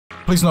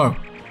Please no.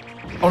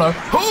 Oh no.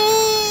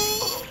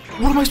 Oh!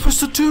 What am I supposed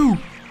to do?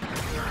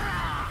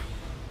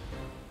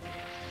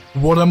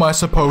 What am I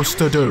supposed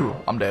to do?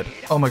 I'm dead.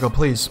 Oh my god,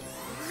 please.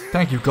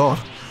 Thank you, God.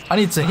 I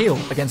need to heal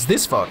against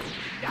this fuck.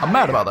 I'm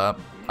mad about that.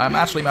 I'm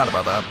actually mad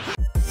about that.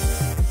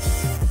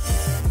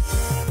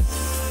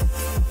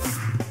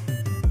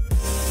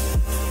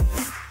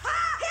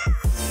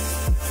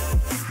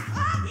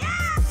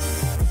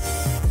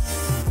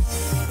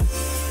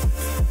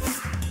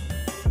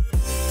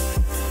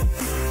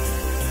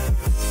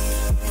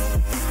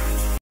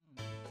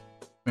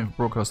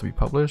 Broadcast to be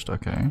published.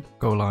 Okay.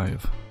 Go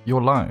live.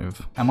 You're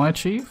live. Am I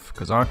chief?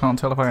 Because I can't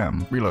tell if I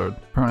am. Reload.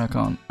 Apparently I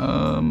can't.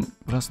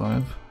 But that's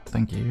live.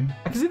 Thank you.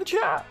 I can see the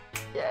chat.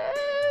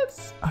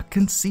 Yes. I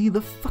can see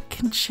the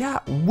fucking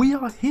chat. We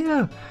are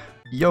here.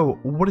 Yo,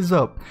 what is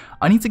up?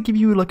 I need to give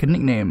you like a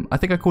nickname. I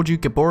think I called you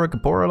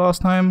Gabora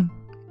last time.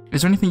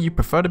 Is there anything you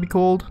prefer to be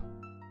called?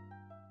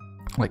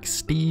 Like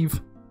Steve?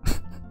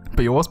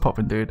 But yours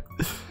popping, dude.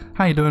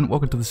 How you doing?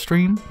 Welcome to the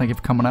stream. Thank you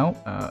for coming out.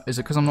 Is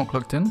it because I'm not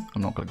clicked in?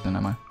 I'm not clicked in,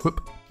 am I?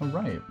 Whoop.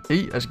 Alright.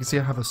 As you can see,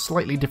 I have a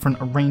slightly different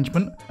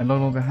arrangement. I no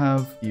longer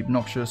have the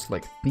obnoxious,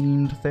 like,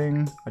 themed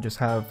thing. I just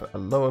have a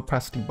lower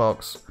opacity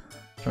box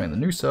showing the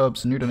new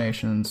subs, new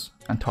donations,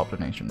 and top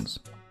donations.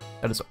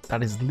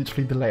 That is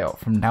literally the layout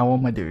from now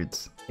on, my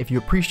dudes. If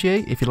you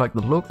like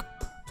the look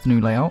of the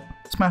new layout,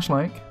 smash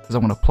like, because I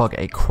want to plug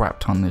a crap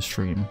ton this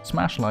stream.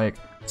 Smash like,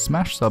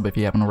 smash sub if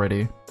you haven't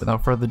already.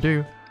 Without further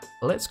ado,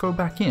 let's go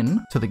back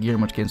in to the gear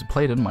in which games are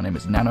played in. My name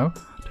is Nano,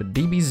 to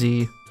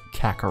DBZ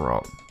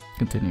Kakarot.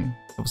 Continue.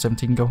 Level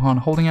 17 Gohan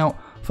holding out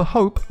for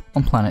hope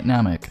on planet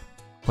Namek.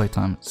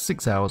 Playtime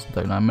 6 hours and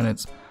 39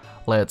 minutes.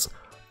 Let's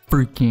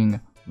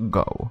freaking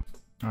go.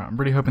 Alright, I'm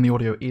really hoping the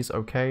audio is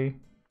okay.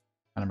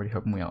 And I'm really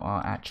hoping we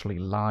are actually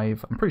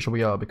live. I'm pretty sure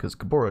we are because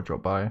Gabora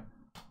dropped by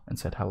and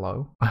said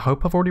hello. I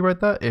hope I've already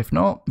read that. If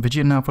not,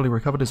 Vegeta now fully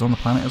recovered is on the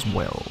planet as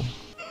well.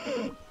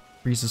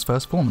 Frieza's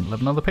first form and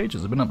 11 other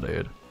pages have been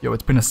updated. Yo,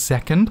 it's been a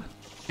second.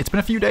 It's been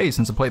a few days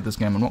since I played this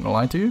game, I'm not gonna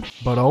lie to you.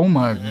 But oh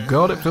my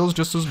god, it feels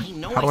just as...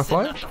 How do I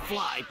fly? Not to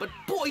fly, but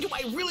boy, do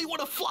I really want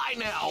to fly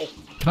now.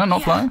 Can I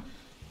not fly?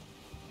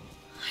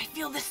 I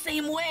feel the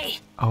same way.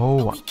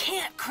 Oh, but we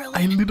can't, Krillin.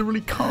 I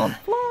literally can't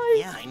fly.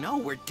 Yeah, I know,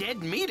 we're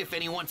dead meat if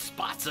anyone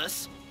spots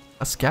us.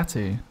 A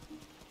scatty.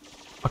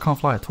 I can't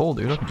fly at all,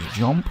 dude. I can just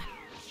jump,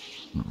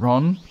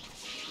 run.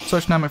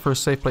 Search Namek for a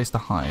safe place to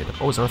hide.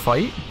 Oh, is there a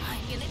fight?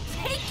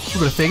 You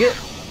got a figure?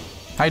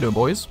 How you doing,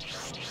 boys?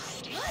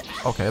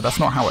 Okay, that's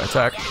not how I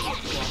attack.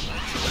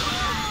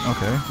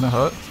 Okay, no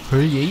hurt.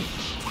 Who yeet?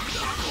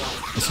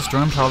 Assist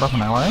drone powered up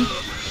an ally? You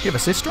have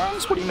assist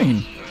drones? What do you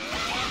mean?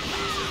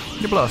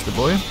 You're blasted,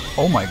 boy.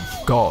 Oh my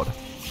god.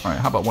 Alright,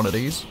 how about one of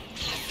these?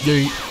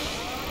 Yeet.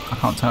 I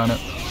can't turn it.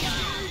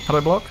 How do I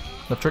block?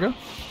 Left trigger?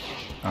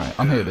 Alright,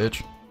 I'm here,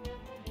 bitch.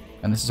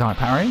 And this is how I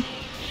parry?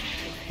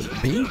 With the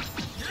B?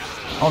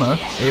 Oh no.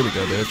 Here we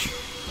go, bitch.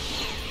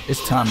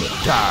 It's time to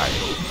die.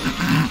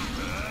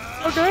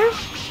 Okay.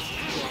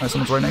 Alright,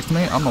 someone's right next to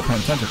me. I'm not paying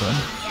attention to him.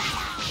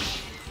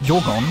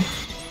 You're gone.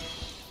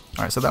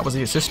 Alright, so that was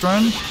the assist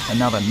drone, and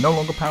now they're no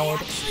longer powered.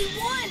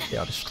 They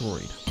are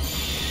destroyed.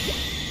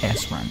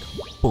 S rank,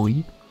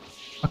 boy.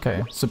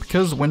 Okay, so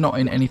because we're not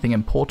in anything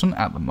important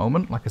at the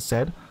moment, like I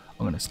said,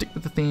 I'm going to stick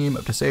with the theme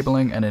of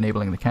disabling and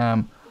enabling the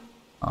cam,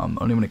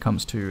 only when it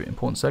comes to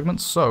important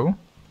segments, so...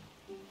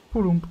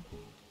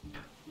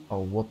 Oh,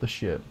 what the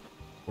shit.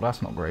 Well,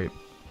 that's not great.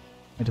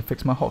 I need to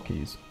fix my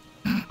hotkeys.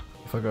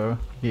 If I go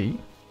yeet,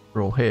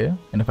 we're all here.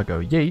 And if I go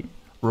yeet,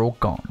 we're all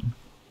gone.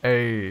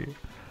 Hey.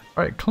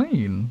 Alright,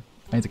 clean.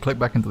 I need to click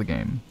back into the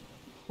game.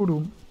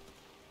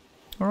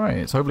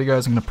 Alright, so hopefully you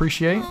guys can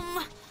appreciate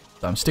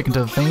that I'm sticking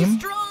to the theme.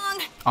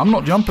 I'm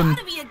not jumping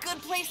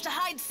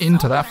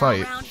into that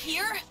fight.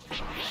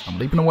 I'm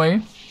leaping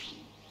away.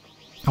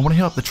 I want to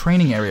hit up the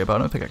training area, but I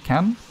don't think I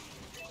can.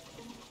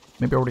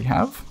 Maybe I already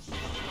have.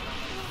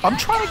 I'm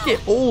trying to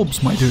get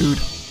orbs, my dude.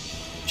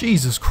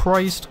 Jesus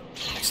Christ.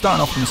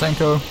 Starting off from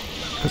Senko,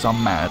 because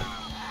I'm mad.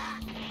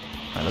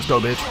 Alright, let's go,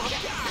 bitch.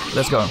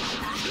 Let's go.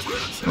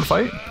 You wanna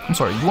fight? I'm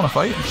sorry, you wanna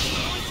fight?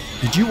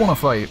 Did you wanna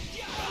fight?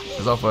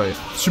 Because I'll fight.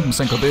 Super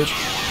Senko, bitch.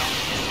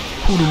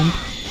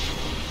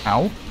 Ow.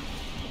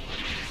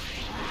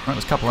 Alright,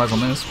 let's capitalize on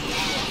this.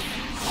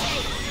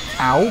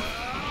 Ow.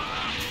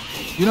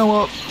 You know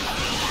what?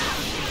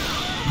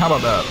 How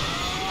about that?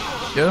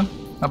 Yeah?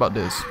 How about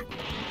this?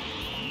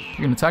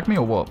 You gonna attack me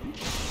or what?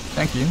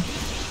 Thank you.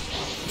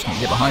 Just gonna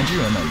get behind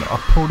you and then a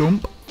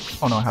podump.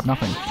 Oh no, I have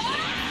nothing.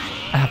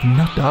 I have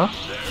nada.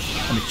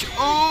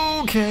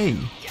 Okay.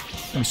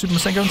 Let me Super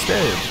Senko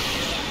instead.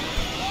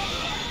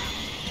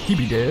 He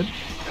be dead.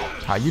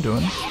 How you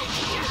doing?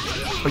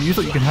 Oh, you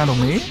thought you could handle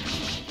me?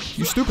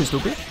 You stupid.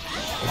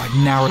 Oh, I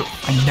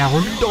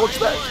narrowly dodged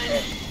that.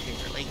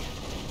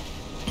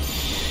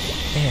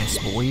 Yes,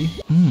 boy.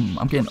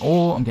 I'm getting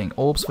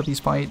orbs for these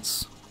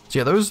fights. So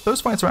yeah, those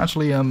fights are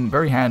actually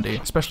very handy,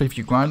 especially if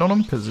you grind on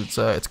them, because it's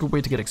a good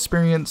way to get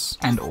experience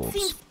and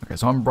orbs. Okay,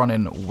 so I'm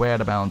running where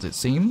the bounds it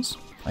seems.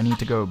 I need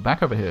to go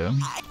back over here.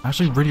 I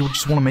actually really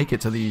just want to make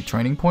it to the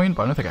training point,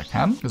 but I don't think I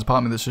can. There's a part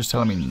of me that's just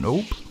telling me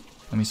nope.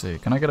 Let me see.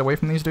 Can I get away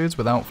from these dudes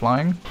without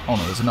flying? Oh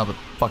no, there's another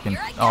fucking...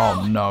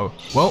 Oh no.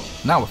 Well,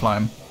 now we're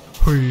flying.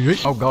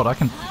 Oh god, I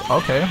can...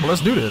 Okay, well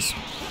let's do this.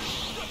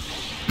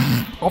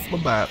 Off the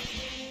bat.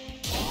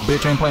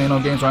 Bitch ain't playing no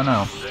games right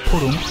now.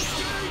 Put 'em.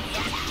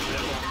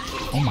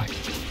 Oh my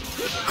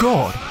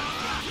god.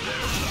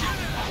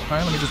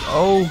 Alright, let me just...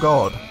 Oh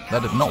god.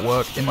 That did not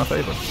work in my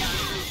favor.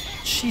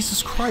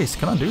 Jesus Christ,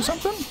 can I do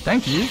something?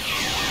 Thank you.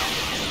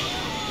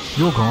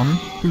 You're gone.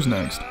 Who's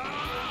next?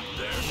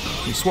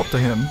 You swap to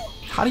him.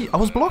 How do you... I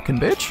was blocking,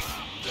 bitch.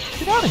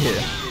 Get out of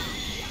here.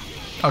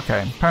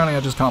 Okay, apparently I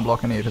just can't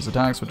block any of his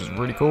attacks, which is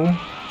really cool.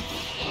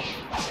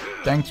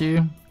 Thank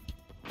you.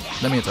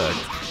 Let me attack.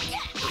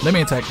 Let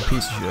me attack, you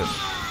piece of shit.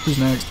 Who's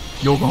next?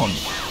 You're gone.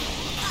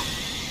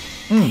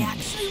 I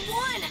actually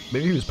won.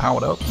 Maybe he was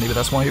powered up. Maybe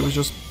that's why he was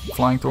just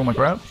flying through all my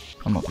crap.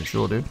 I'm not too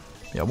sure, dude.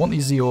 Yeah, I want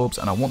these Z-orbs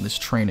and I want this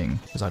training.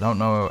 Because I don't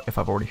know if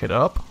I've already hit it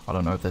up. I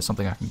don't know if there's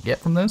something I can get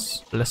from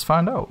this. Let's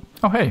find out.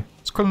 Oh, hey.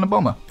 It's Krillin the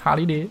Bomber.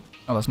 Howdy there.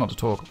 Oh, that's not to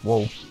talk.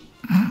 Whoa.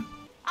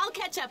 I'll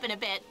catch up in a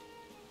bit.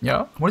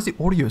 Yeah? What does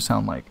the audio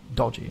sound like?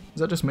 Dodgy.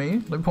 Is that just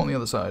me? Let me put on the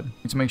other side.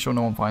 Need to make sure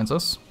no one finds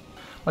us.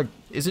 Like,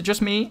 is it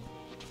just me?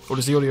 Or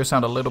does the audio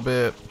sound a little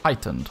bit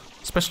heightened?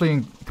 Especially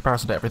in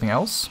comparison to everything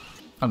else?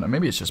 I don't know,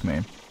 maybe it's just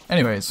me.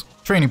 Anyways,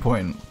 training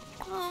point.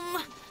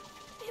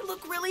 They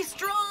look really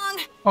strong.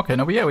 Okay,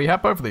 no, but yeah, we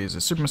have both of these.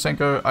 It's Super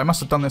Masenko. I must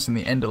have done this in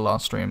the end of the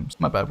last stream.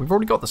 My bad, we've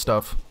already got the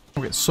stuff.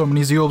 We get so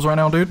many Z-orbs right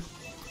now, dude.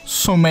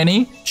 So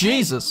many.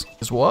 Jesus.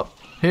 Is what?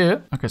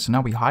 Here. Okay, so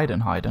now we hide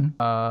and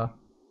a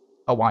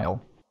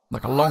while.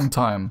 Like a long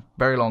time.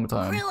 Very long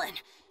time. Krillin,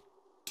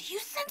 do you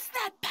sense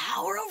that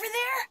power over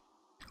there?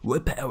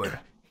 What power?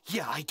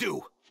 Yeah, I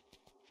do.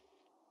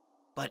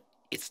 But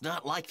it's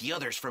not like the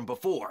others from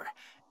before.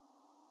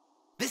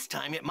 This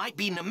time it might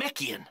be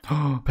Namekian.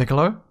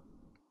 Piccolo?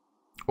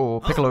 Or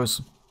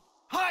Piccolo's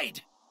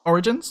Hide!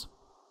 origins?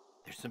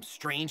 There's some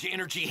strange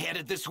energy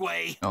headed this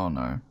way. Oh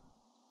no.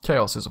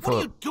 Chaos is What are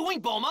afoot. you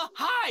doing, Bulma?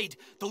 Hide!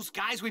 Those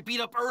guys we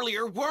beat up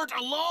earlier weren't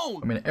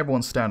alone. I mean,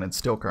 everyone's standing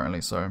still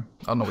currently, so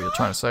I don't know what you're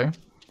trying to say.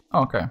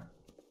 Oh, okay.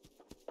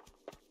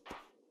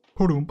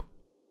 Hoodump.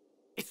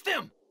 It's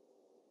them.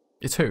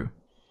 It's who?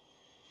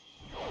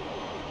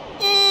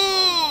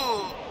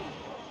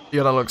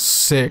 Yeah, that looks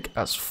sick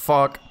as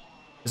fuck.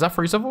 Is that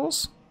Frieza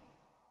Force?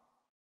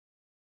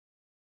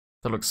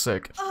 That looks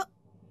sick.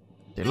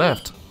 They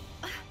left.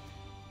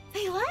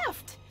 They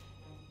left.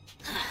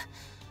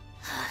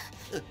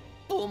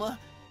 Bulma,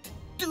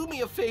 do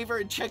me a favor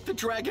and check the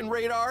Dragon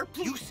radar.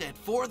 You said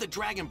 4 of the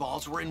Dragon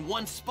Balls were in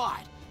one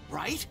spot,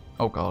 right?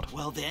 Oh god.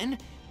 Well then,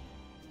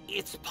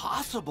 it's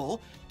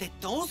possible that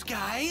those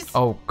guys...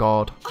 Oh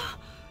god.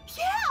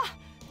 Yeah,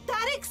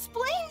 that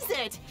explains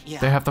it. Yeah,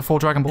 They have the 4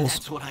 Dragon Balls.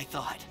 that's what I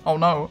thought. Oh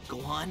no.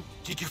 Go on,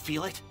 did you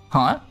feel it?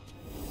 Huh?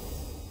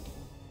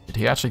 Did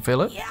he actually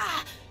feel it? Yeah,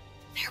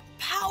 their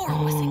power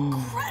was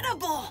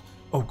incredible.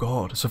 Oh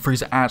god. So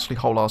Frieza actually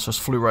whole ass just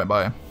flew right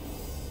by.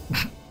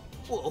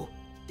 Whoa,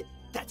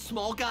 that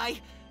small guy,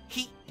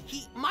 he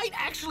might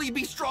actually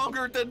be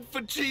stronger than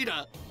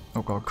Vegeta.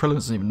 Oh god. Krillin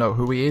doesn't even know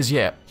who he is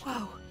yet.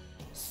 Whoa,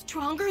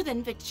 stronger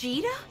than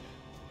Vegeta?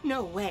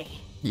 No way.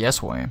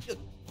 Yes way.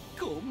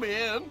 Oh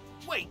man,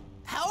 wait,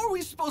 how are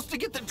we supposed to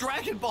get the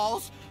Dragon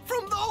Balls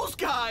from those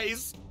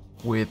guys?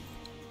 With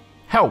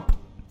help.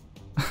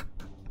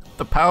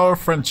 The power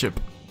of friendship.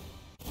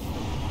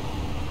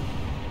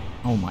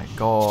 Oh my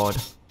god.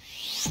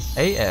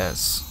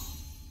 AS.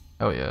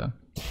 Oh yeah.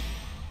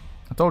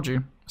 I told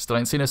you. Still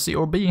ain't seen a C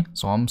or B,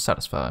 so I'm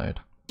satisfied.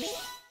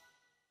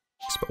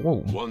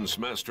 Whoa. Once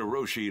Master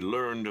Roshi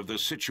learned of the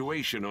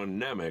situation on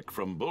Namek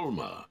from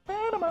Bulma,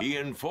 he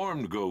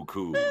informed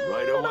Goku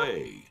right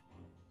away.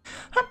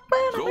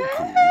 Goku,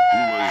 who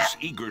was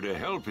eager to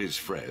help his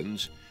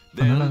friends,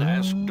 then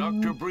asked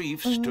Dr.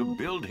 Briefs to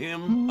build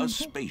him a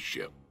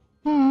spaceship.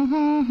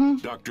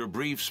 Dr.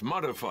 Briefs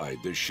modified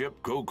the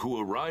ship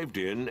Goku arrived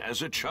in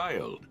as a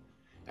child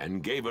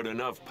and gave it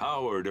enough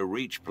power to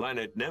reach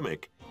planet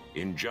Namek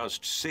in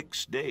just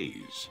 6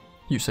 days.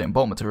 Usain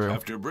Bolt material.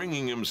 After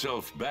bringing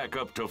himself back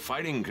up to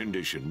fighting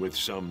condition with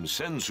some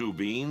sensu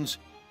beans,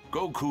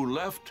 Goku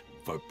left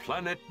for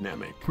planet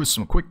Namek. With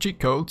some quick cheat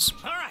codes.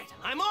 All right,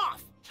 I'm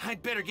off.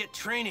 I'd better get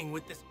training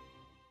with this.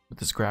 With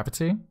this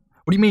gravity?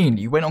 What do you mean?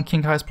 You went on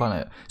King Kai's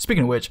planet.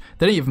 Speaking of which,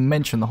 they didn't even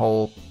mention the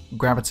whole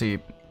gravity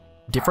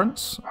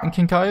difference in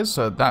King Kai's,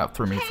 so that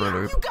threw me for a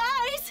loop. You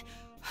guys!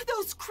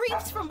 Those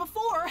creeps from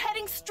before are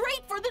heading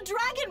straight for the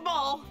Dragon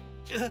Ball.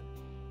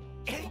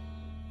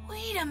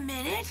 Wait a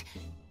minute.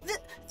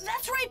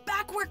 That's right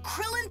back where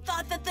Krillin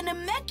thought that the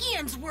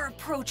Namekians were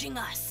approaching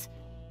us.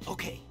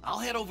 Okay, I'll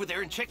head over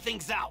there and check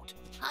things out.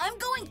 I'm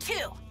going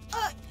too.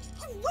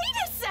 Wait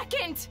a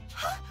second!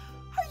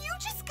 Are you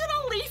just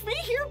gonna leave me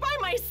here by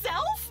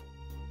myself?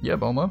 Yeah,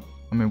 Bulma.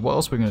 I mean, what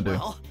else are we gonna do?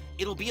 Well,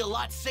 it'll be a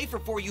lot safer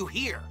for you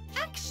here.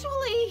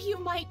 Actually, you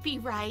might be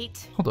right.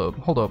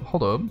 Hold up.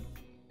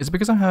 Is it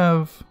because I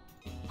have...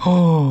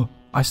 Oh,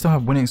 I still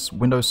have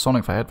Windows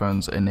Sonic for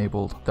headphones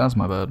enabled. That's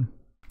my bad.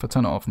 If I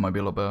turn it off, it might be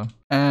a little better.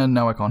 And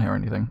now I can't hear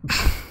anything.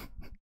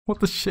 What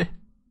the shit?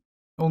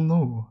 Oh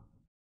no.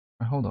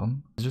 Wait, hold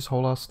on. Is this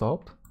whole ass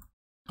stopped?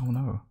 Oh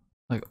no.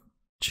 Like,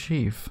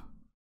 chief.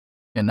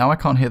 Yeah, now I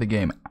can't hear the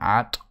game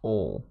at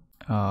all.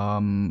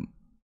 Nani?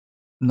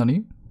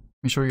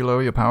 Make sure you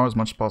lower your power as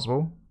much as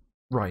possible.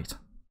 Right.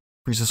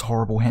 Frieza's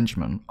horrible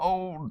henchman.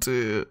 Oh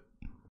dear.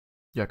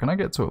 Yeah, can I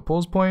get to a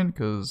pause point?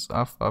 Because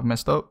I've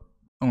messed up.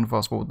 I want to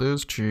fast forward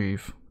this,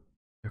 chief.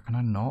 Yeah, can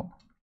I not?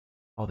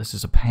 Oh, this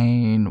is a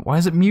pain. Why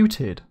is it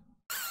muted?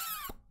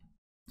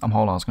 I'm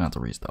whole ass gonna have to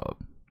restart.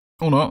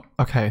 Oh no.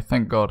 Okay,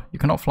 thank God. You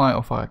cannot fly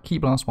or fire key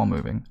blast while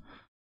moving.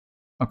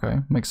 Okay,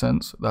 makes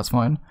sense. That's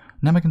fine.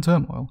 Namek and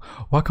Turmoil.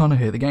 Why can't I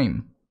hear the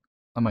game?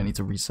 I might need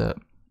to reset.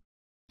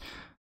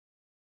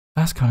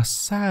 That's kind of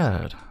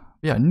sad.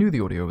 Yeah, I knew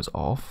the audio was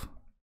off.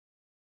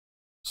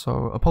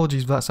 So,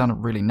 apologies if that sounded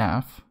really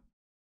naff.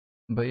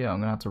 But yeah, I'm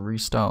gonna have to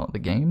restart the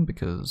game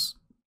because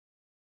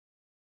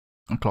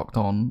I clocked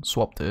on,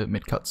 swapped it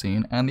mid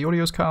cutscene, and the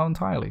audio's cut out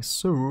entirely.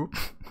 So,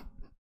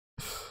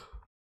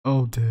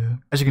 oh dear.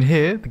 As you can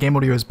hear, the game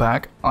audio is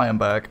back. I am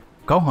back.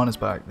 Gohan is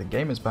back. The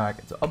game is back.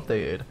 It's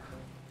updated.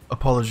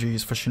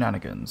 Apologies for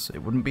shenanigans. It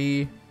wouldn't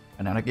be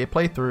an Anna-Gear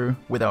playthrough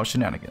without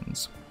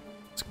shenanigans.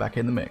 It's back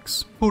in the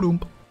mix.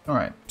 Boom.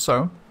 Alright,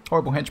 so,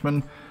 horrible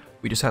henchman.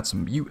 We just had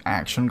some mute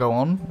action go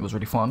on. It was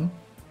really fun.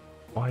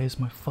 Why is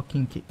my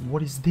fucking key?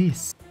 What is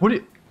this?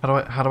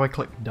 How do I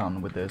click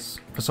done with this?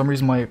 For some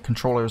reason my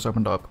controller has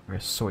opened up. Okay,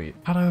 sweet.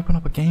 How do I open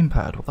up a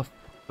gamepad? What the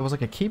There was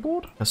like a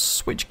keyboard? A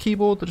Switch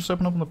keyboard that just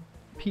opened up on the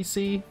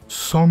PC?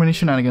 So many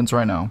shenanigans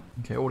right now.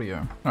 Okay,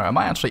 audio. Alright, am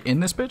I actually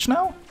in this bitch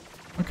now?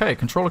 Okay,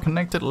 controller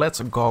connected,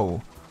 let's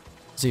go.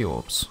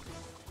 Z-orbs.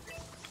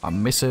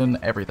 I'm missing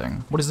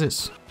everything. What is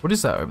this? What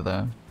is that over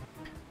there?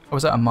 Oh,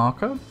 is that a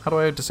marker? How do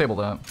I disable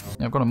that?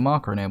 Yeah, I've got a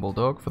marker enabled,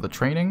 dog, for the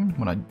training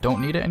when I don't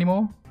need it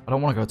anymore. I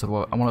don't want to go to the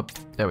world. I want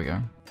to... There we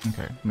go.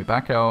 Okay, let me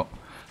back out.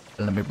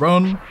 Let me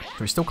run. So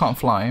we still can't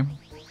fly.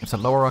 We have to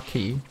lower our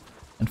key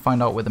and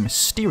find out where the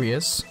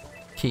mysterious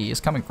key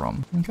is coming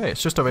from. Okay,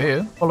 it's just over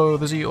here. Follow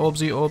the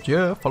Z-orbs,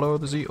 yeah. Follow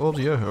the Z-orbs,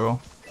 yeah.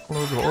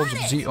 Follow the orbs of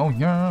Z. Oh,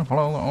 yeah.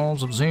 Follow the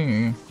orbs of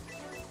Z.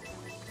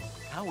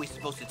 How are we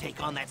supposed to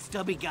take on that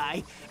stubby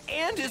guy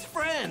and his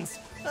friends?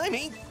 I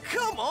mean,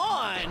 come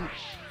on!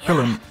 Kill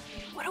him.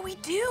 What do we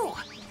do?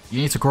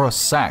 You need to grow a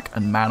sack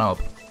and man up.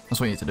 That's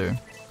what you need to do.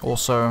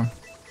 Also,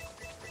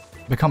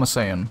 become a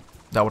Saiyan.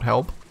 That would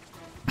help.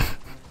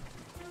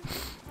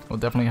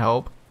 Would definitely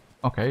help.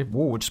 Okay,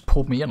 whoa, it just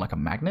pulled me in like a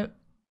magnet.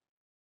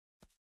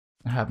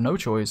 I have no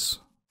choice.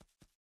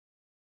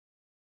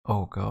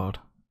 Oh god.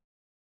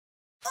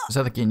 Is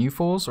that the Ginyu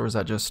Force, or is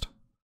that just...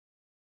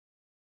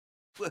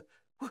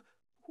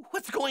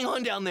 What's going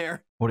on down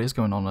there? What is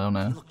going on down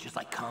there? They look just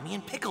like Kami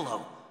and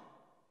Piccolo.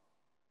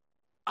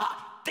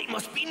 Ah, they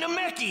must be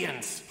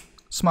Namekians!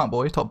 Smart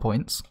boy, top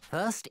points.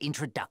 First,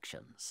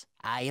 introductions.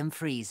 I am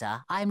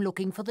Frieza. I'm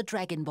looking for the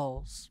Dragon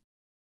Balls.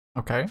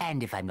 Okay.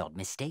 And if I'm not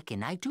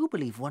mistaken, I do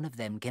believe one of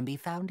them can be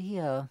found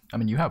here. I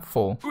mean, you have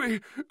 4.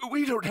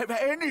 We don't have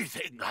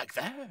anything like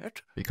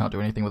that. You can't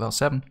do anything without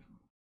 7.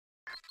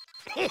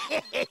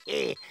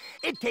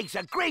 It takes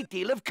a great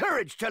deal of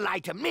courage to lie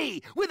to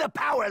me with a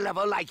power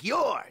level like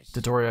yours.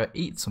 Dodoria,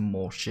 eat some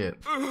more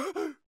shit.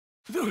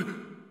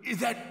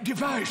 That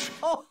device.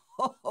 Oh,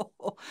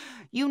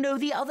 you know,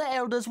 the other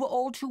elders were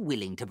all too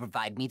willing to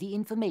provide me the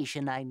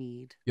information I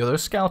need. Yo,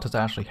 those scouters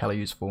are actually hella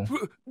useful.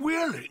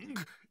 Willing?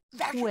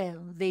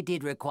 Well, they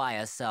did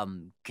require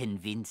some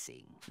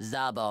convincing.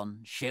 Zarbon,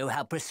 show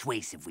how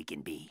persuasive we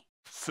can be.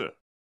 Sir.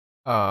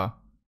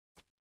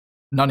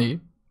 Nani?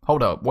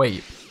 Hold up,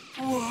 wait.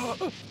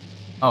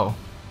 Oh.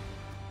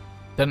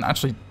 Didn't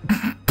actually...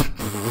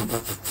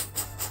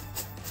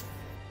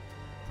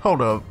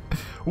 Hold up.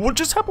 What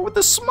just happened with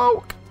the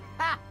smoke?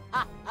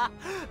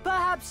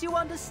 Perhaps you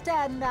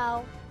understand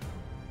now.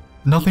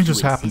 Nothing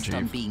just happened, If you insist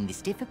on Chief. being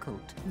this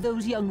difficult,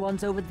 those young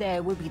ones over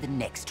there will be the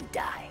next to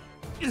die.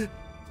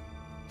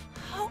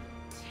 How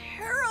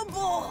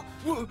terrible!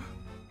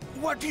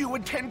 What do you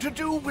intend to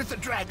do with the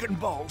Dragon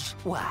Balls?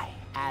 Why,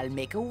 I'll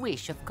make a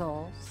wish, of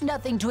course.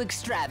 Nothing too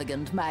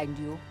extravagant, mind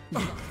you.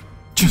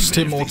 Just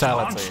Even if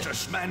immortality. these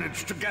monsters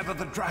manage to gather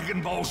the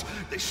Dragon Balls,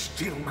 they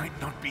still might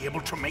not be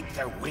able to make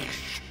their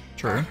wish.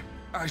 True.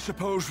 I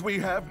suppose we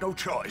have no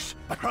choice.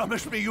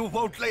 Promise me you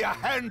won't lay a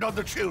hand on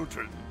the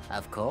children.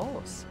 Of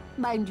course.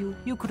 Mind you,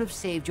 you could have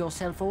saved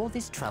yourself all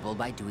this trouble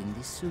by doing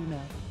this sooner.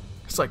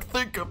 It's like,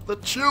 think of the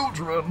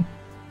children.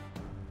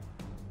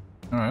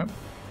 Alright.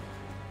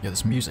 Yeah,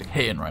 this music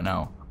hitting right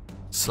now.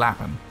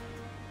 Slapping.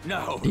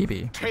 No.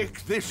 DB.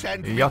 Take this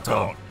and be Yato.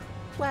 gone.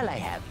 Well, I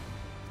have you.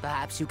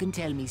 Perhaps you can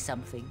tell me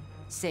something.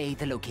 Say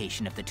the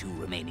location of the 2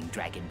 remaining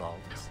Dragon Balls.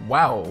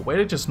 Wow, way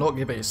to just not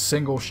give it a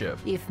single ship.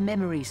 If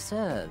memory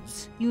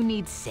serves, you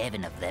need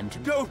 7 of them to...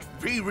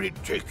 Don't be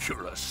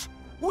ridiculous.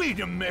 We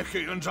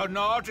Namekians are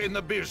not in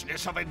the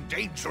business of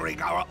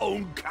endangering our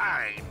own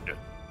kind.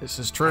 This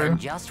is true. And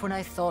just when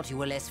I thought you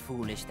were less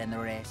foolish than the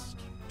rest.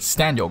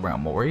 Stand your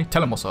ground, Mori.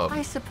 Tell him what's up.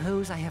 I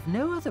suppose I have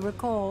no other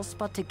recourse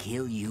but to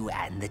kill you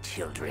and the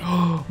children.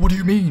 What do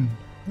you mean?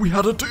 We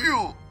had a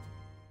deal!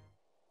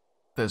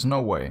 There's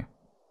no way.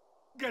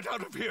 Get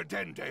out of here,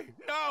 Dende!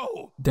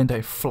 Now!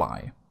 Dende,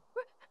 fly.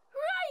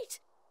 Right!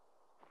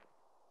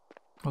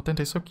 Oh,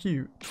 Dende's so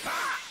cute.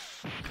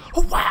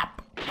 Oh,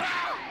 whap!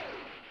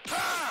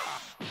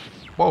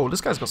 Whoa,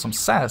 this guy's got some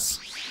sass.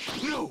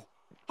 No!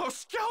 Our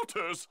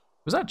scouters!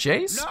 Was that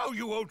Jace? Now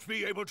you won't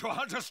be able to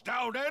hunt us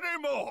down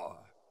anymore!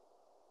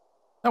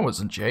 That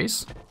wasn't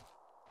Jace.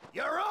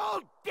 You're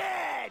all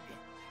dead!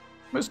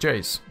 Where's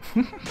Jace?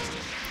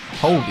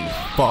 Holy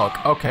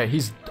fuck. Okay,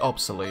 he's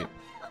obsolete.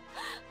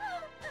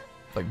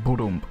 Like,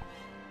 boodump.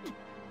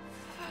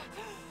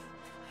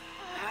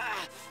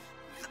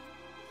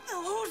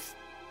 Those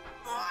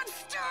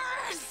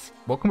monsters!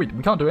 What can we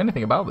can't do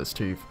anything about this,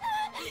 Chief.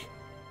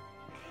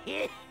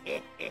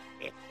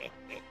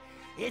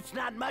 It's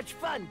not much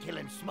fun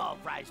killing small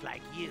fries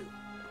like you.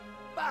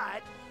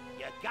 But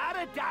you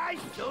gotta die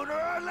sooner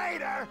or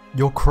later.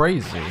 You're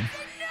crazy.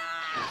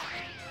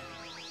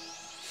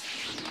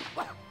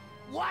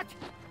 What?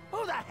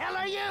 Who the hell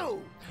are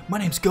you? My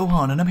name's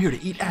Gohan and I'm here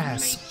to eat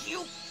ass. Make you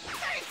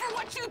pay for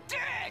what you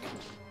did!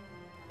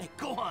 Hey,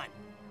 go on.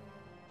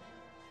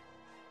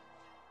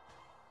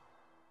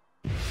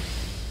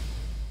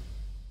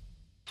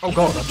 Oh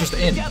god, I'm just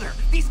in. Together.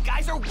 These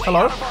guys are way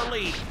Hello? out of our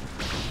league.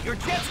 Your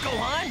jets go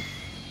on.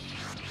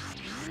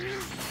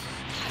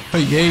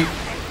 Hey, yeet.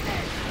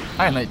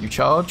 I ain't letting you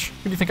charge.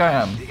 Who do you think I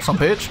am? Some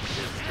bitch?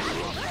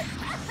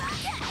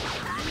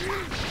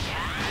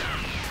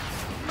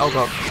 Oh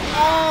god.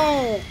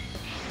 Oh!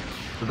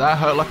 Did that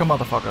hurt like a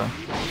motherfucker?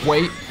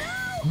 Wait.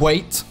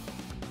 Wait.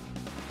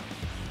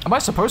 Am I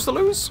supposed to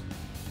lose?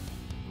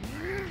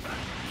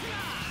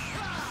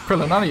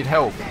 Krillin, I need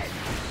help.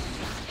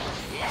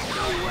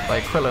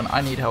 Like, Krillin,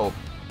 I need help.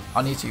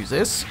 I need to use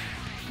this.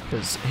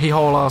 Because he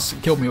whole ass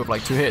killed me with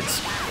like 2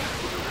 hits.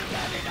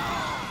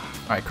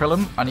 Alright,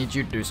 Krillin, I need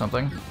you to do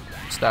something.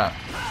 Stat.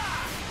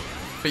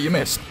 But you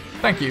missed.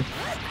 Thank you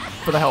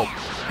for the help.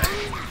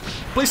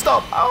 Please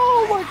stop.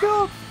 Oh my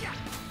god.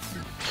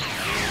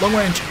 Long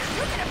range.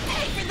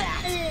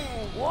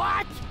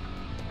 What?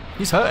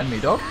 He's hurting me,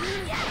 dog.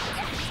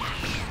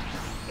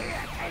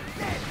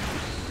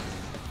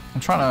 I'm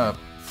trying to...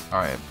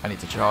 Alright, I need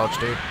to charge,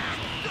 dude.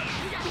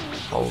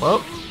 Hold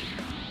up.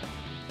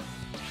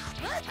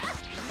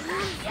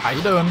 How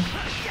you doing?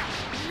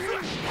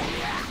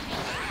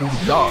 Ooh,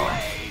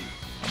 yeah.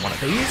 One of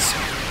these.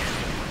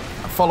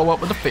 And follow up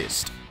with a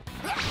fist.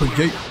 Oh,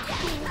 yeet.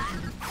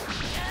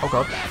 Oh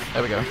god.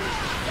 There we go.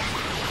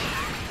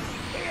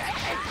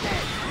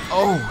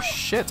 Oh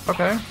shit.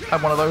 Okay. I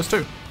have one of those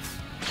too.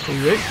 Oh,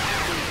 yeet.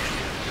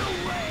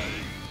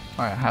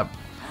 Alright, I have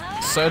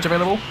Surge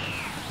available.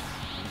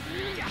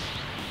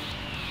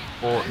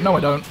 Or no, I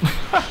don't.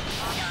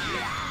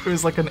 It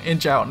was like an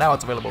inch out. Now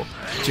it's available.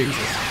 Jesus.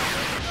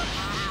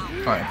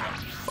 Alright.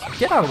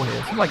 Get out of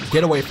here. Like,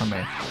 get away from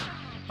me.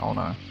 Oh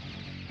no.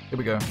 Here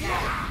we go.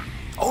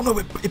 Oh no,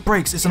 it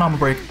breaks. It's an armor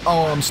break.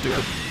 Oh, I'm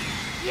stupid.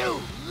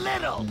 You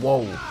little.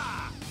 Whoa.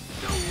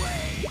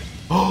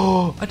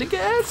 Oh, I didn't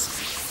get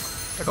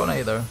S. I got an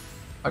A though.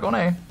 I got an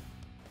A.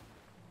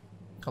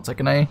 I'll take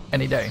an A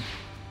any day.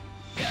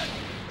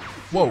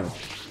 Whoa.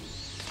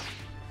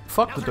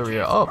 Fuck the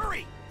Dodoria up.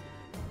 Hurry.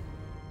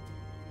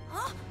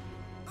 Huh?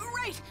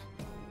 Right!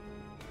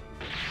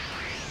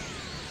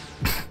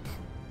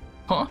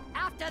 Huh?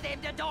 After them,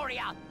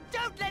 Dodoria!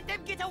 Don't let them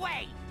get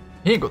away!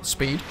 He ain't got the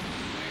speed.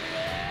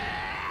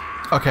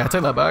 Okay, I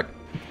take that back.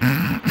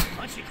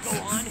 Punch it, go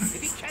on.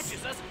 If he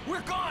catches us,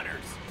 we're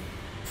goners.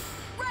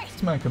 Right!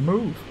 This man can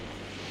move.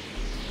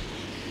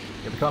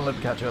 Yeah, we can't let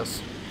him catch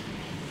us.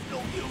 No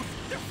use.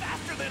 They're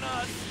faster than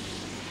us.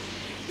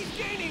 He's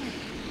gaining.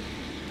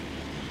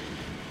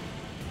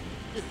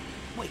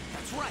 Wait,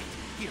 that's right.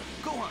 Here,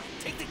 go on.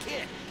 Take the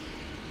kid.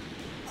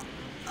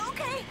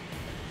 Okay!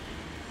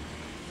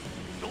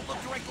 Don't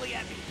look directly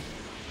at me.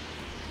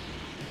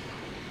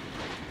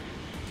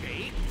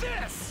 Take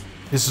this.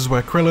 This is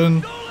where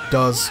Krillin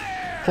does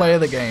play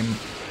the game.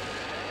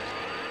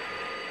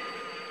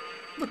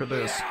 Look at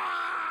this.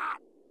 Ah,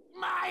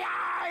 my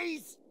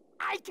eyes!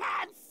 I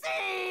can't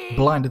see!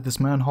 Blinded this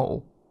man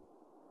whole.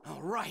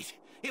 All right,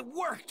 it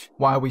worked.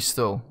 Why are we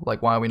still?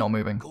 Like, why are we not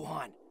moving? Go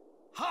on.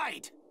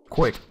 Hide.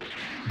 Quick.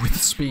 With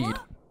speed.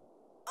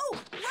 Oh,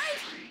 right!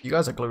 You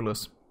guys are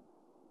clueless.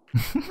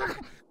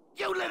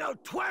 You little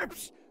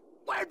twerps!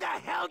 Where'd the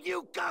hell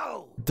you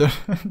go?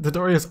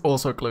 Dodoria is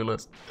also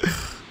clueless.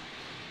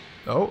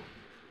 Oh.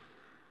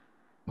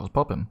 What's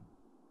popping?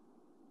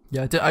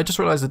 Yeah, I just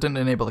realized I didn't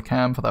enable the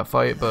cam for that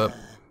fight, but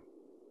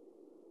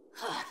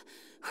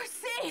We're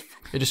safe!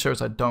 it just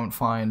shows I don't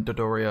find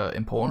Dodoria All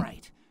important.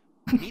 right.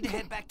 Need to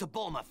head back to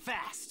Bulma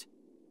fast.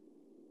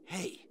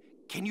 Hey,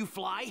 can you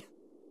fly?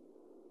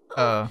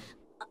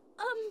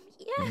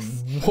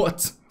 Yes.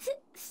 What?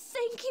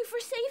 Thank you for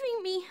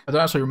saving me. I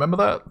don't actually remember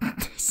that.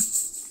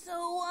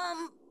 So,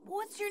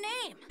 what's your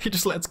name? He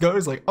just lets go.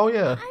 He's like, oh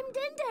yeah. I'm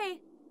Dende.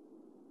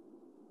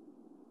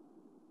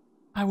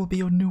 I will be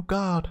your new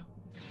god.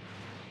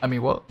 I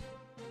mean, what?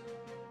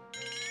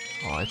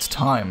 Oh, it's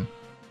time.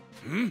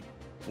 Hmm?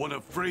 One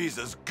of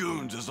Frieza's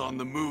goons is on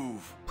the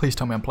move. Please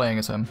tell me I'm playing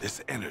as him.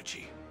 This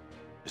energy.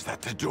 Is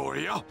that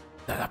Dodoria?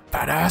 That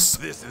badass.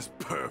 This is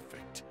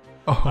perfect.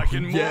 Oh, I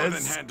can more yes.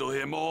 than handle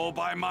him all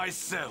by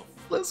myself.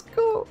 Let's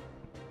go.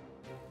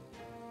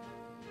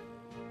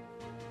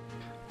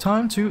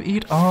 Time to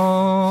eat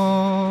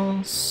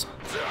ass.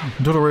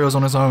 Dodoria's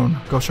on his own.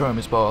 Go show him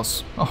his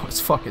boss. Oh, it's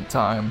fucking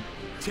time.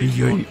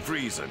 Taking on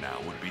Frieza now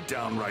would be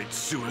downright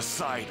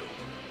suicidal.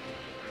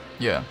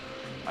 Yeah.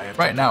 I have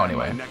Right to now, plan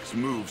anyway. my next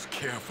moves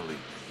carefully.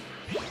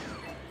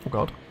 Oh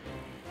god.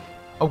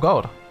 Oh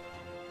god.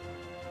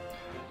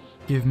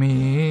 Give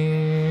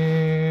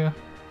me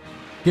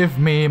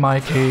my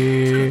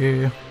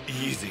key.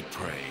 Easy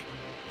prey.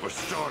 For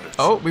starters.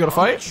 Oh, we gotta I'll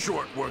fight? make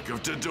short work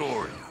of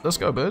Dodoria. Let's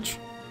go, bitch.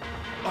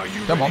 Are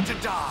you Come ready on.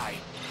 to die?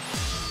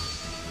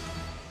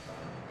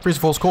 Frieza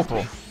Falls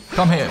Corporal.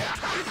 Come here.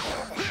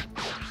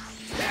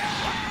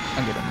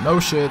 I'm getting no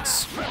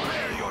shits.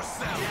 Prepare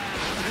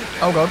yourself.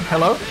 Oh god,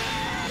 hello?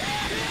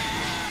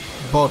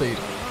 Bodied.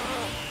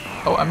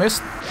 Oh, I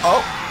missed.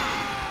 Oh!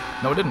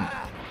 No, I didn't.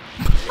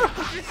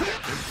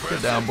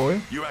 Get down,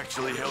 boy. You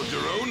actually held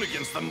your own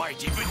against the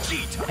mighty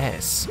Vegeta.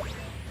 S.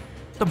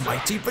 The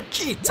mighty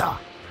Vegeta!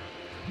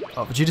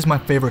 Oh, Vegeta's my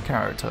favorite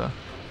character.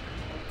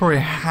 For a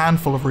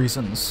handful of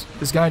reasons.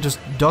 This guy just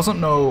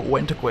doesn't know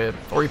when to quit,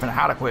 or even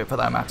how to quit for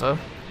that matter.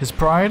 His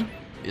pride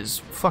is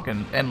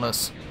fucking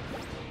endless.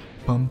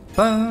 Bum,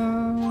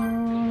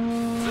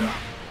 bum.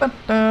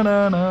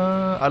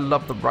 Ba-da-da-da. I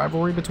love the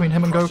rivalry between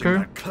him and Crushing Goku.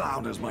 that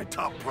clown is my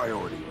top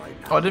priority right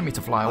now. Oh, I didn't mean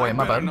to fly away,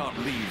 my better bad. not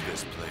leave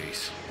this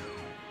place.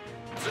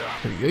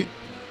 Hey.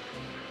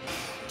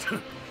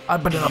 I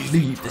better not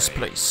leave this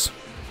place.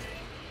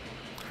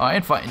 I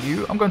ain't fighting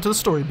you. I'm going to the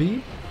story,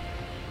 B.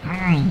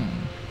 Bum,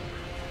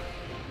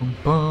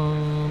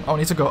 bum. Oh, I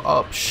need to go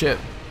up. Shit.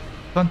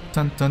 Dun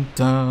dun dun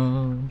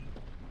dun.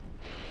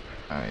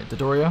 Alright,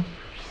 Dodoria.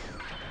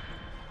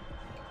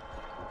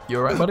 You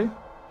alright, buddy?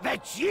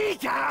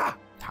 Vegeta!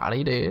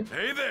 Howdy there.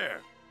 Hey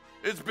there!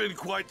 It's been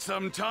quite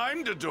some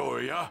time,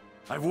 Dodoria.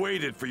 I've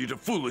waited for you to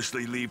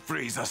foolishly leave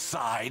Frieza's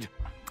side.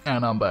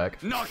 And I'm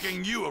back.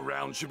 Knocking you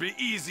around should be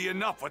easy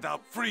enough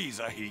without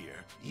Frieza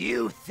here.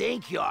 You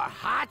think you're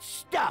hot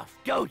stuff,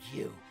 don't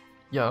you?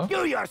 Yeah.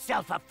 Do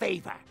yourself a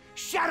favor.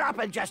 Shut up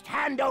and just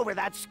hand over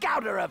that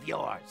scouter of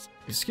yours.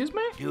 Excuse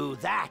me? Do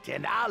that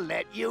and I'll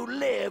let you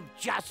live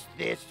just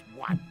this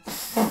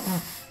once.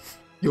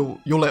 You'll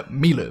let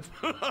me live.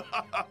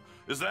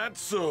 Is that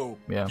so?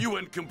 Yeah. You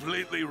went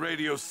completely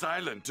radio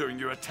silent during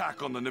your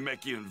attack on the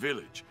Namekian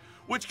village,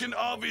 which can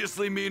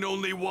obviously mean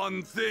only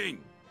one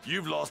thing.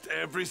 You've lost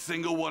every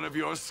single one of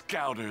your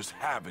scouters,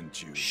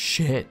 haven't you?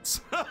 Shit.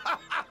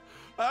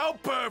 How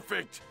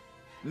perfect!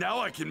 Now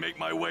I can make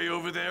my way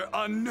over there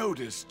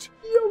unnoticed.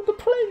 Yo, the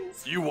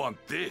planes. You want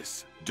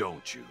this,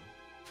 don't you?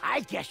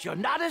 I guess you're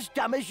not as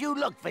dumb as you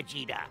look,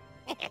 Vegeta.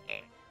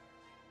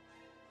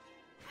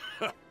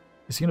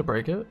 Is he gonna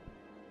break it?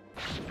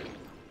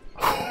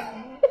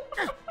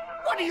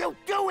 What are you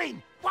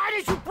doing? Why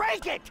did you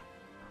break it?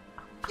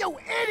 You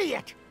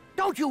idiot!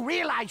 Don't you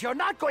realize you're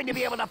not going to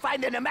be able to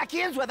find the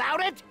Namekians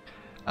without it?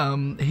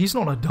 He's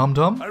not a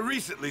dum-dum. I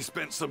recently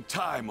spent some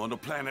time on a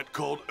planet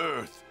called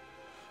Earth.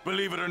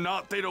 Believe it or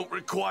not, they don't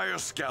require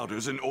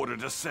scouters in order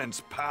to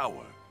sense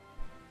power.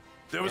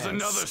 There was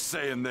another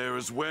Saiyan there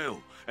as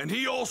well, and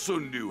he also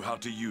knew how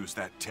to use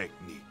that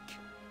technique.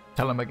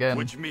 Tell him again.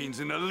 Which means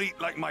an elite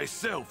like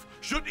myself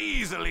should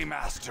easily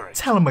master it.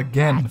 Tell him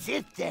again. That's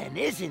it then,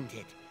 isn't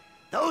it?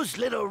 Those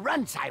little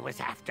runts I was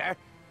after,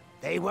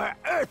 they were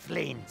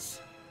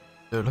Earthlings.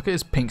 Dude, look at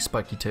his pink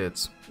spiky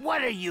tits.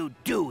 What are you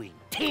doing,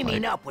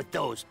 teaming up with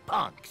those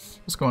punks?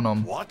 What's going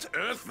on? What?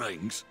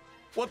 Earthlings?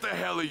 What the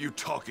hell are you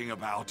talking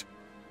about?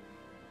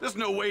 There's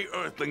no way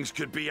Earthlings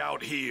could be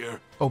out here.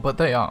 Oh, but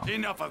they are.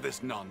 Enough of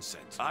this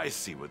nonsense. I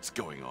see what's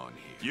going on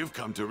here. You've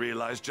come to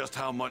realize just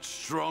how much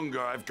stronger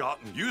I've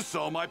gotten. You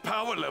saw my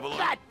power level.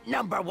 That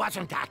number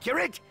wasn't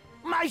accurate.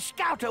 My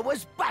scouter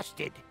was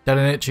busted. That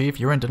ain't it, Chief.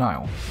 You're in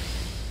denial.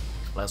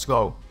 Let's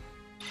go.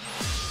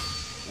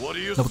 What are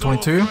you Level so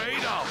 22?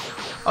 afraid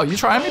of? Oh, you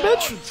trying me,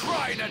 bitch?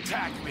 Try and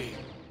attack me.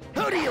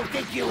 Who do you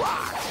think you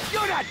are?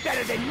 You're not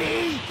better than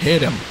me.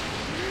 Hit him.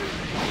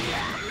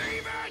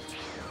 Believe it.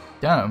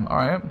 Damn,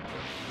 alright.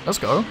 Let's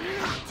go.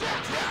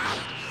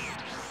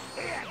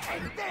 Here,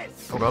 take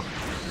this. Hold up.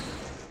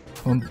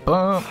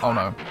 Bum. Oh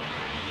no.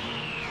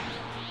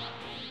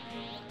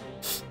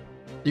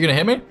 You gonna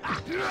hit me?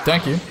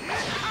 Thank you.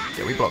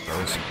 Yeah, we blocked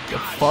those. Get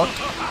fucked.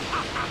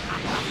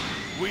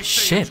 We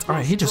Shit, Saiyans grow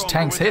alright, he just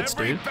stronger tanks with hits,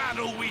 every dude.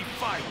 battle we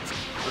fight.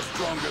 The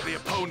stronger the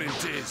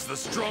opponent is, the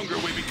stronger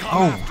we become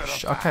Oh, after the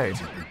fact. okay.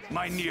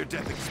 My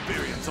near-death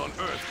experience on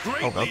Earth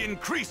God. greatly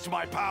increased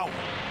my power.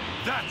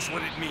 That's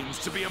what it means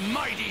to be a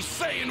mighty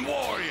Saiyan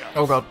warrior.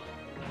 Oh god.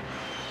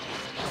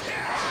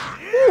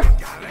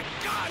 Got a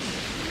gun.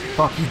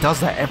 Fuck, he does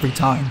that every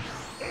time.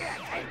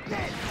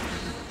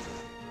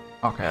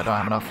 Okay, I don't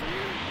have enough.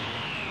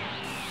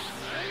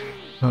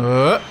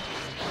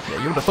 Yeah,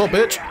 you would have thought,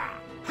 bitch.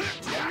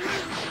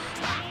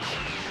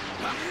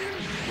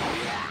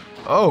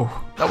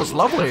 Oh, that was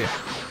lovely.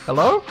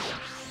 Hello?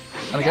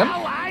 And again?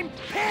 Now I'm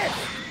pissed.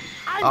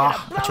 I'm Ah, gonna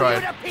I blow you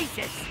tried. to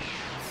pieces.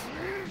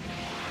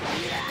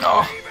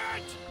 Oh,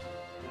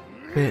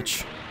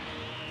 bitch.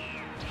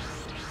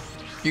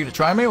 You gonna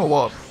try me or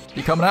what?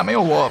 You coming at me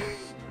or what?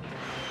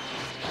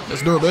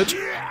 Let's do it, bitch.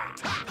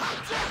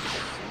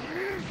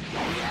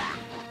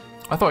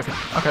 I thought I could.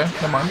 Okay,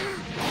 never mind.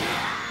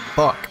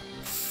 Fuck.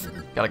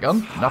 Got a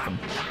gun? Nothing.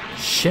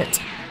 Shit.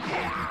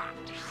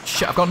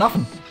 Shit, I've got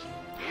nothing.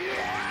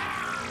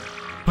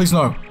 Please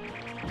no.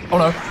 Oh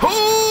no.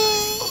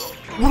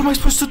 What am I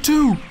supposed to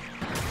do?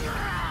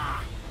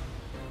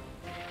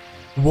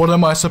 What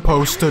am I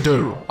supposed to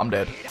do? I'm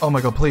dead. Oh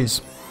my god,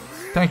 please.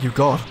 Thank you,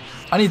 God.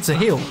 I need to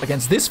heal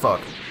against this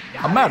fuck.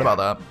 I'm mad about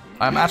that.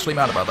 I'm actually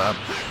mad about that.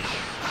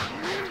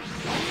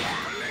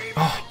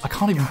 Oh, I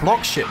can't even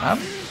block shit, man.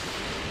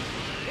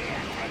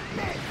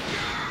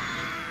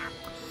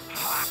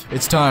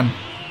 It's time.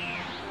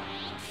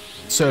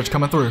 Surge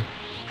coming through.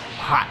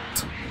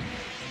 Hot.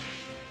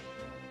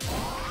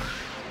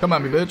 Come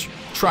at me, bitch.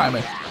 Try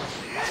me.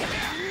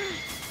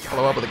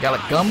 Follow up with a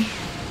Gallic gum.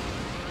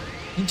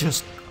 He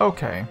just...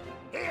 Okay.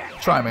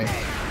 Try me.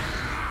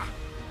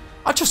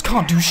 I just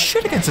can't do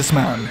shit against this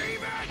man.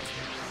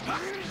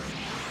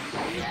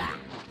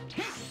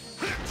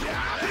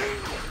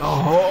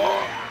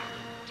 Oh.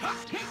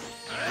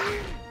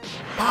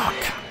 Fuck.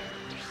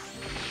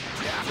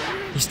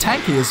 He's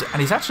tanky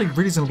and he's actually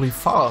reasonably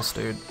fast,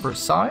 dude. For his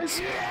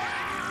size?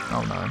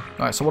 Oh no.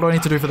 Alright, so what do I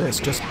need to do for this?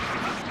 Just...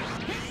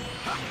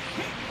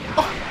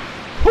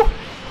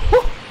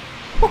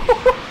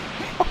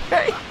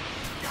 Okay.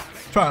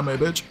 Try me,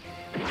 bitch.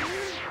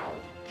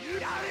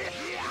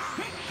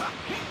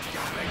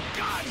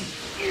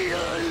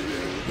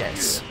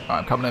 Yes. Alright,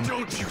 I'm coming in.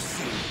 Don't you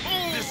see?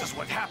 This is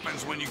what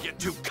happens when you get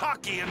too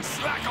cocky and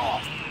slack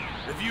off.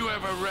 If you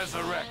ever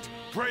resurrect,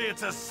 pray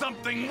it's as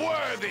something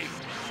worthy.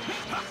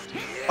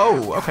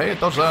 Oh, okay,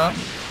 dodge that.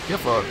 You're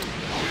fucked.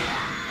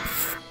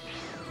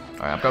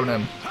 Alright, I'm coming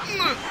in.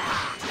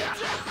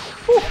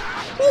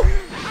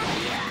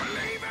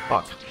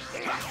 Fuck.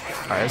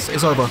 Alright,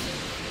 it's over.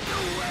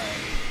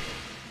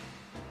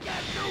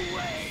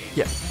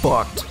 Yeah,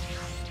 fucked.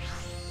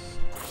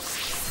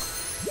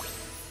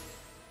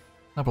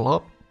 Level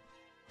up.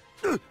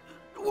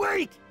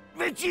 Wait!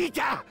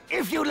 Vegeta!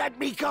 If you let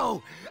me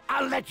go,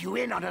 I'll let you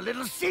in on a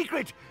little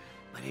secret.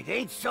 But it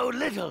ain't so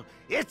little.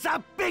 It's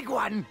a big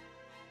one.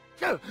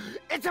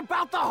 It's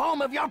about the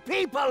home of your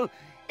people.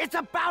 It's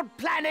about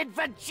planet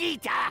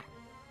Vegeta.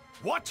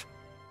 What?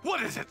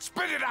 What is it?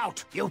 Spit it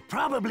out! You've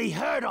probably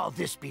heard all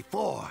this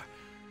before.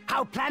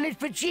 How planet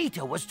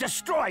Vegeta was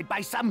destroyed by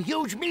some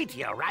huge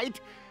meteor, right?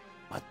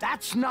 But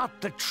that's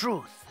not the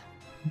truth.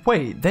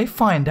 Wait, they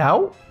find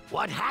out?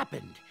 What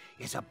happened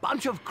is a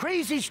bunch of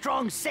crazy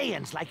strong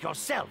Saiyans like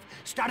yourself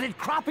started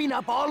cropping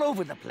up all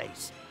over the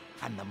place.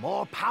 And the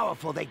more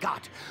powerful they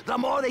got, the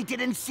more they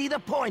didn't see the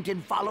point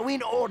in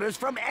following orders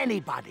from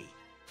anybody.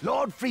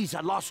 Lord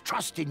Frieza lost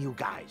trust in you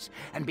guys,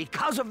 and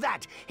because of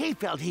that, he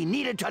felt he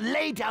needed to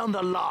lay down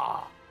the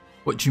law.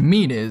 What you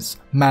mean is,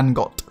 man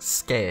got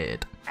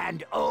scared.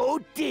 And oh,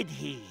 did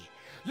he!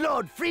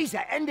 Lord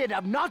Frieza ended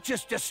up not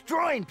just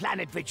destroying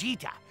planet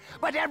Vegeta,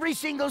 but every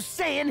single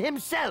Saiyan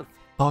himself.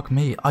 Fuck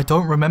me, I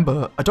don't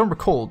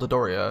recall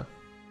Dodoria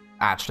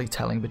actually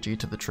telling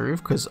Vegeta the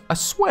truth, because I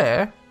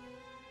swear,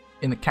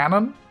 in the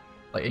canon,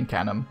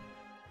 Goku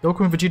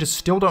and Vegeta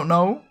still don't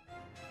know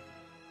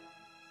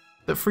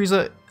that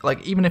Frieza,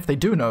 like, even if they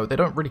do know, they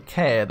don't really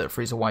care that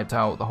Frieza wiped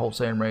out the whole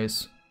Saiyan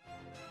race.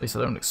 At least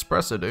they don't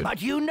express it, dude.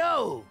 But you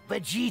know,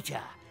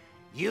 Vegeta,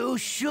 you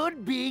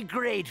should be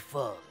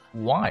grateful.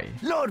 Why?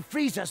 Lord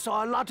Frieza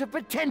saw a lot of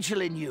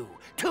potential in you,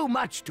 too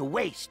much to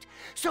waste,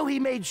 so he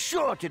made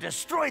sure to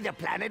destroy the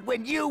planet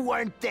when you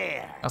weren't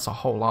there. That's a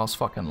whole ass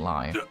fucking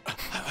lie.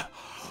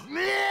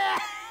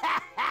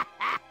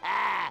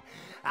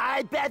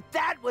 I bet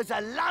that was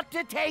a lot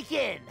to take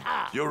in,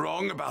 huh? You're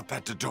wrong about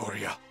that,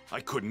 Dodoria. I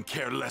couldn't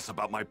care less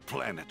about my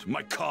planet,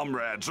 my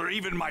comrades, or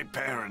even my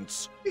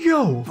parents.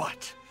 Yo!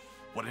 But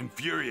what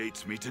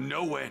infuriates me to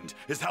no end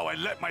is how I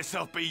let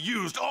myself be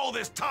used all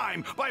this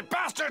time by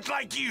bastards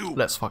like you.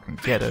 Let's fucking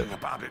get it. Thinking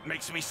about it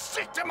makes me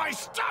sick to my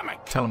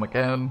stomach. Tell him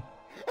again.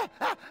 Lord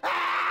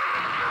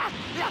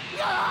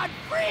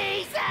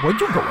Frieza! Where you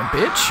going,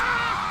 bitch?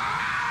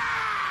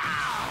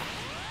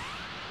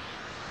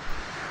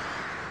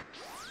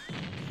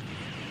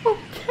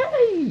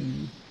 Okay.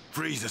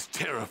 Frieza's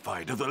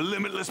terrified of the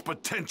limitless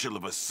potential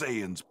of a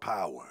Saiyan's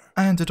power.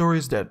 And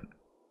Dodoria's dead.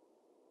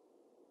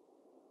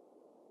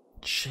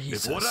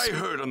 Jesus. If what I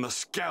heard on the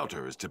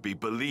Scouter is to be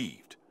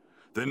believed,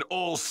 then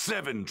all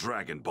 7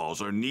 Dragon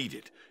Balls are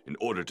needed in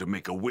order to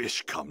make a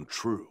wish come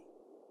true.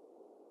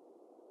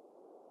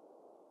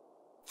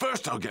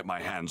 First, I'll get my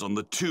hands on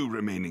the 2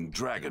 remaining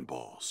Dragon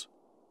Balls.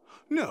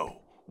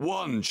 No,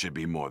 1 should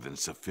be more than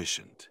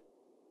sufficient.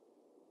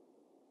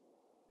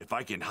 If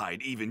I can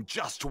hide even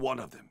just one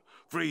of them,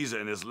 Frieza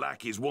and his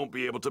lackeys won't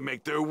be able to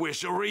make their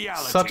wish a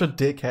reality. Such a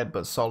dickhead,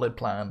 but solid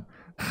plan.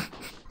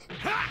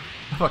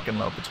 I fucking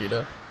love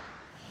Vegeta.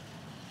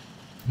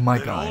 My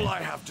then guy. all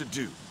I have to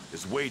do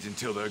is wait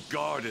until their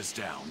guard is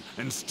down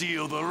and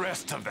steal the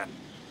rest of them.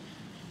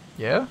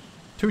 Yeah?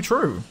 Too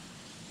true.